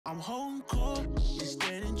I'm holding court, you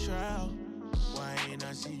standing trial. Why ain't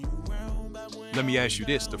I see you round back when Let me ask you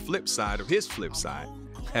this, the flip side of his flip side.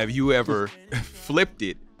 Have you ever flipped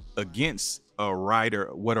it against a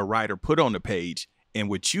writer, what a writer put on the page, and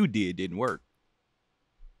what you did didn't work?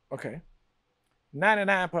 Okay.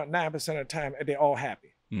 99.9% of the time, they're all happy.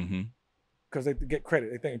 Mm-hmm. Because they get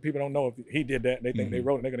credit. They think people don't know if he did that. They think they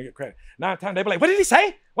wrote it, they're going to get credit. 9 times they be like, what did he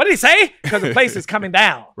say? What did he say? Because the place is coming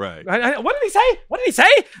down. Right. What did he say? What did he say?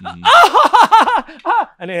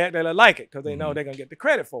 And they like it because they know they're going to get the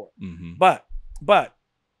credit for it. Mm-hmm. But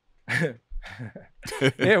Ed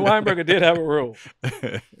Weinberger did have a rule.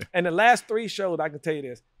 And the last 3 shows, I can tell you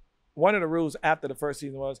this. One of the rules after the first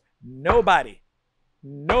season was nobody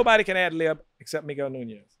can ad lib except Miguel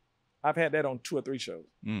Nunez. I've had that on 2 or 3 shows.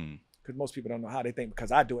 Because most people don't know how they think.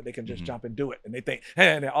 Because I do it, they can just jump and do it. And they think,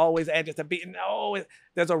 and they always add just a beat. No,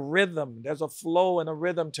 there's a rhythm. There's a flow and a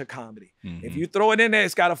rhythm to comedy. If you throw it in there,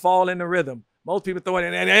 it's got to fall in the rhythm. Most people throw it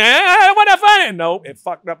in there, what that funny? Nope, it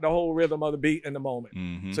fucked up the whole rhythm of the beat in the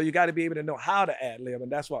moment. So you got to be able to know how to ad lib,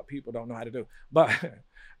 and that's what people don't know how to do. But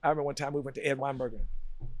I remember one time we went to Ed Weinberger,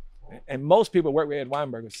 and most people work with Ed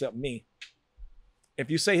Weinberger except me. If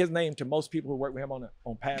you say his name to most people who work with him on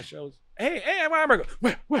past shows, hey, Ed Weinberger,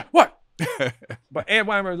 what? But Ed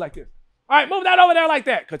Weinberger's like this. All right, move that over there like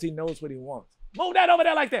that, because he knows what he wants. Move that over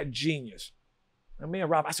there like that. Genius. And me and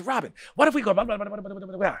Robin, I said, Robin, what if we go blah, blah, blah, blah, blah,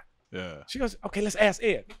 blah, blah. Yeah. She goes, okay, let's ask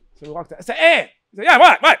Ed. So we walked out. I said, Ed. He said, yeah,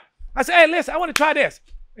 what? I said, Ed, listen, I want to try this.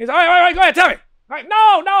 He said, all right, go ahead, tell me. All right,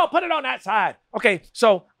 no, put it on that side. Okay,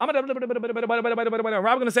 so I'm going to, Robin going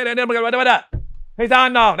to say that. He said, oh,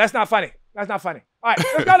 no, that's not funny. That's not funny. All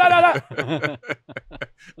right,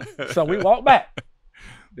 let's go. So we walked back.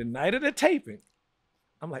 The night of the taping,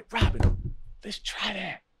 I'm like, Robin, let's try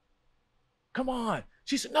that. Come on.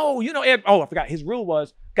 She said, no, Ed. Oh, I forgot. His rule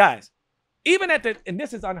was, guys, even and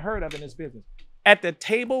this is unheard of in this business, at the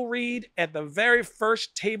table read, at the very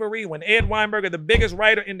first table read, when Ed Weinberger, the biggest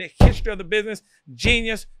writer in the history of the business,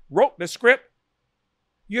 genius, wrote the script,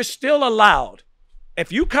 you're still allowed.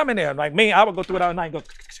 If you come in there, like me, I would go through it all night and go,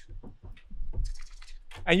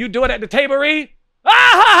 and you do it at the table read,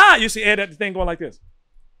 you see Ed at the thing going like this.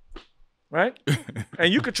 Right?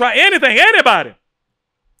 And you could try anything, anybody.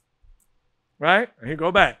 Right? And he'll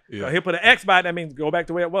go back. Yeah. So he'll put an X by it, that means go back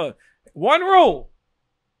to where it was. One rule.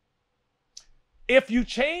 If you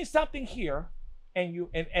change something here and you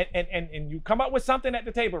come up with something at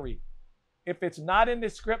the table read, if it's not in the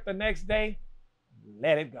script the next day,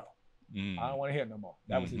 let it go. I don't want to hear it no more.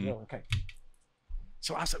 That was his rule. Okay.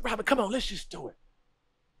 So I said, Robert, come on, let's just do it.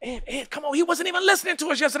 Ed, come on, he wasn't even listening to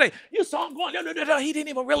us yesterday. You saw him going, no, he didn't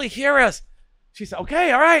even really hear us. She said,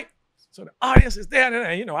 okay, all right. So the audience is there,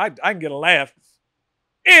 and I can get a laugh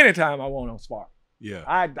anytime I want on Spark. Yeah.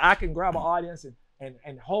 I can grab an audience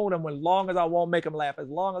and hold them as long as I want, make them laugh, as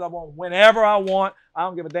long as I want, whenever I want. I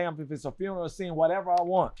don't give a damn if it's a funeral scene, whatever I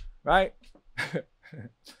want, right?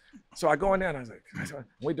 So I go in there and I was like,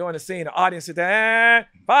 we're doing the scene, the audience is there,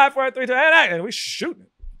 5, 4, 3, 2, and we shooting.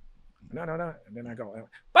 No. And then I go,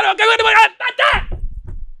 but okay, not that.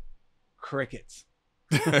 Crickets.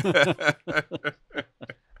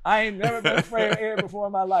 I ain't never been afraid of Ed before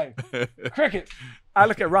in my life. Crickets. I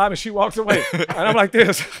look at Rob and she walks away. And I'm like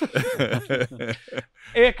this.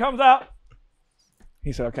 Ed comes out.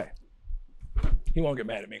 He said, okay. He won't get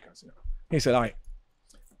mad at me because, He said, all right.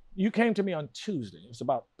 You came to me on Tuesday. It was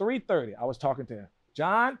about 3:30. I was talking to him.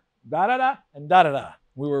 John, da-da-da, and da-da-da.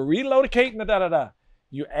 We were relocating the da-da-da.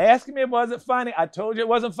 You asked me if it wasn't funny. I told you it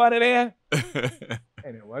wasn't funny then.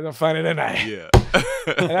 And it wasn't funny tonight. Yeah.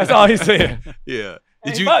 And that's all he said. Yeah.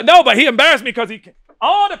 But he embarrassed me because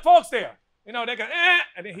all the folks there, they go,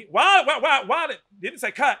 and then while it didn't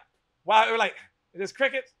say cut, while they were like, is this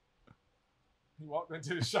crickets? He walked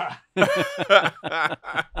into the shot.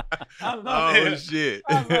 I love it. Shit.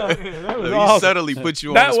 I love it. That was He awesome. subtly put you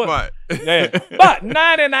on the spot. Yeah. But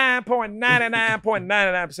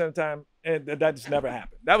 99.99% of the time, that just never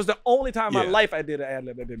happened. That was the only time in my life I did an ad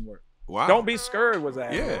lib that didn't work. Wow. Don't Be Scared was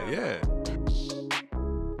that. Yeah.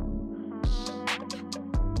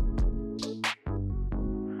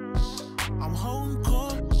 I'm holding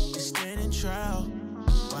court, you standing trial.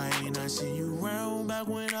 Why ain't I see you round back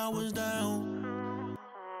when I was down?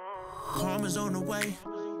 Karma's on the way.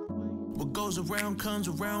 What goes around comes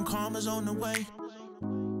around. Karma's on the way.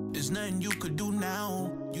 There's nothing you could do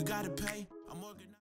now. You gotta pay.